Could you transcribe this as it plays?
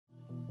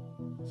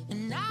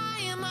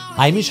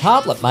Hamish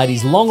Hartlett made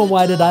his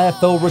long-awaited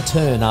AFL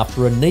return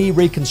after a knee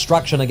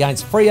reconstruction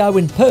against Freo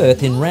in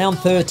Perth in round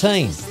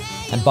 13.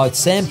 And both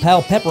Sam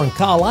Powell-Pepper and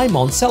Carl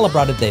Amon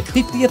celebrated their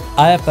 50th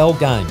AFL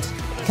games.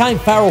 Kane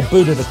Farrell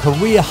booted a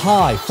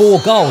career-high 4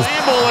 goals.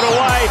 Handball it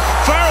away.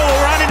 Farrell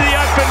will run into the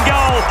open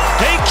goal.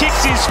 He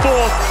kicks his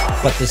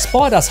 4th. But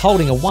despite us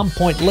holding a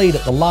 1-point lead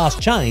at the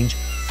last change,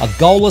 a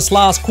goalless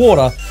last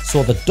quarter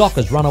saw the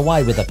Dockers run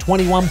away with a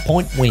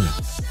 21-point win.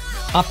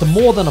 After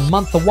more than a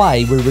month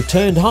away, we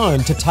returned home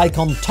to take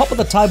on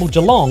top-of-the-table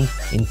Geelong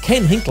in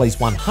Ken Hinkley's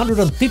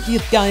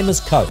 150th game as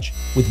coach.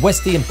 With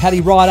Westy and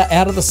Paddy Ryder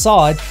out of the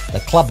side,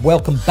 the club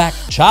welcomed back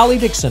Charlie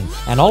Dixon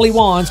and Ollie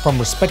Wines from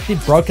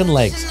respective broken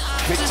legs.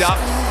 Picked up,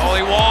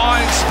 Ollie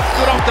Wines,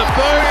 good off the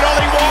boot,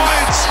 Ollie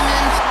Wines,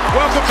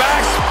 welcome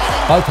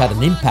back. Both had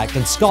an impact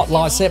and Scott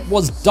Lysett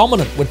was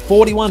dominant with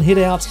 41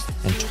 hitouts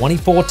and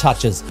 24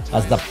 touches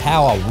as the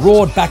Power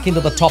roared back into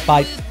the top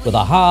 8 with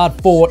a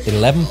hard-fought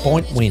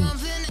 11-point win.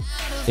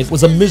 It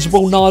was a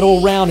miserable night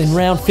all round in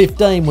round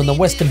 15 when the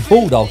Western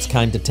Bulldogs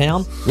came to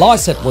town.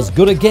 Lysett was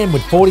good again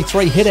with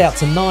 43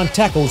 hitouts and 9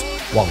 tackles,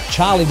 while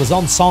Charlie was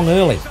on song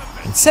early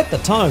and set the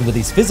tone with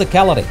his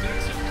physicality.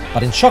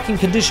 But in shocking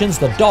conditions,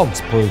 the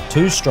Dogs proved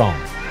too strong.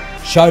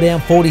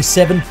 Showdown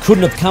 47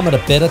 couldn't have come at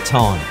a better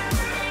time.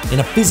 In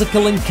a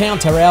physical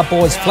encounter, our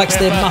boys flexed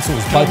their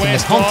muscles both in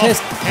the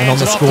contest and on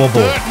the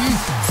scoreboard.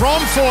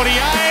 From 48,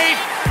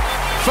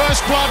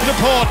 first blood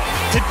report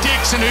to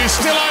Dixon, who's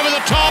still over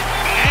the top,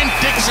 and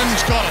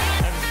Dixon's got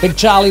it. Big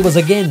Charlie was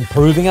again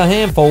proving a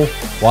handful,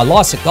 while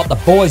Lysett got the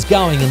boys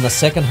going in the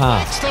second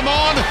half. Them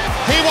on.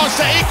 He wants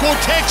to equal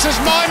Texas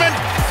moment.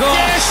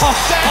 Yes,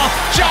 that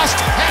just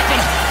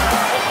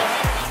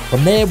happened.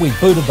 From there, we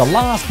booted the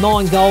last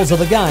 9 goals of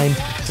the game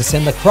to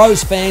send the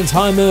Crows fans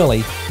home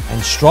early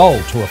and stroll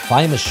to a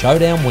famous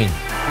showdown win.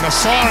 And the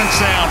siren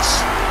sounds.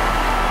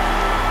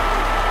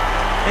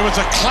 It was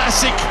a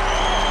classic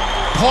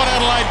Port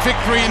Adelaide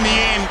victory in the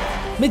end.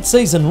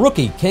 Mid-season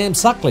rookie Cam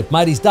Sutcliffe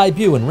made his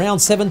debut in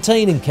round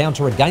 17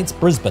 encounter against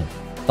Brisbane.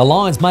 The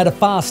Lions made a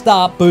fast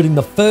start, booting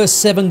the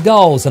first 7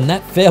 goals, and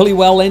that fairly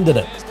well ended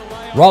it.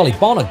 Riley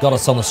Bonner got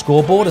us on the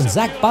scoreboard, and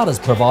Zach Butters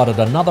provided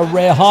another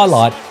rare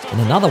highlight in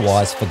an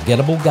otherwise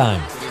forgettable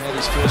game. He had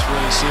his first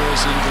really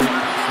serious injury.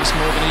 It's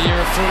more than a year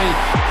of footy.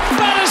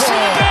 Butters to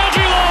the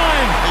boundary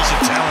line. He's a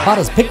talent.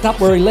 Butters picked up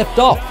where he left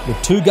off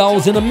with 2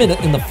 goals in a minute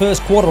in the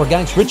first quarter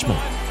against Richmond.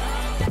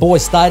 The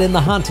boys stayed in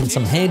the hunt in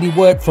some handy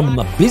work from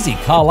a busy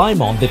Carl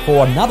Amon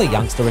before another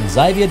youngster in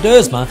Xavier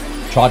Dersma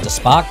tried to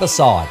spark the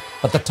side.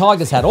 But the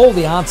Tigers had all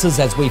the answers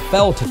as we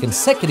fell to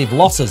consecutive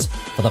losses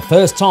for the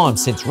first time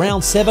since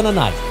round 7 and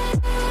 8.